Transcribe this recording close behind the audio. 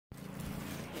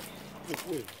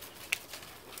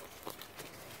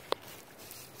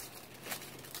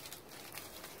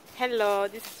Hello,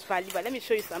 this is Faliba. Let me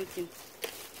show you something.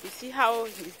 You see how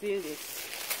he's doing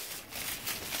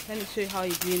this? Let me show you how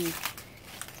he's doing it.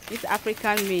 This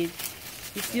African made.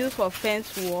 It's used for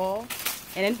fence wall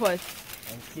and then what?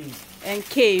 And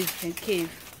cave.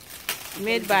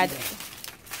 Made by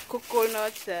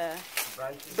coconut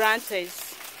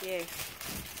branches. Yes.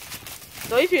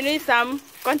 So if you need some,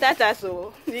 contact us.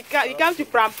 So you come to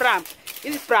Prampram.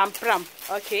 This is Prampram.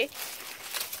 Okay.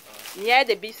 Near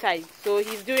the beach side. So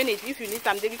he's doing it. If you need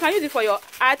something, you can use it for your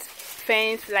art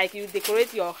fence, like you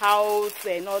decorate your house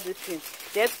and all these things.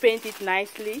 Just paint it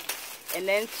nicely, and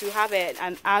then to have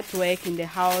an artwork in the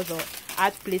house or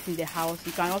art place in the house,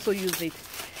 you can also use it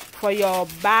for your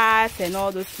bath and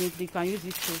all those things. You can use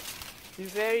it too.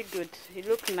 It's very good. It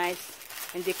looks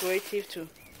nice and decorative too.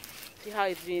 See how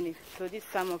it's doing it. So this is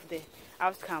some of the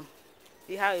outcome.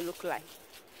 See how it looks like.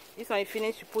 This one you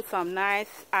finish, you put some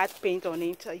nice art paint on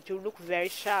it. It will look very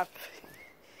sharp.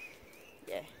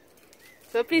 Yeah.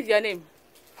 So please, your name?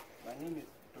 My name is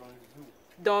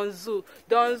Donzu.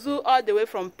 Donzu all the way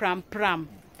from Prampram.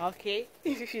 Okay.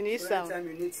 If you need some. Anytime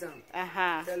you need some.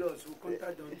 Tell us. We'll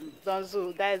contact Donzu.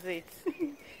 Donzu, that's it.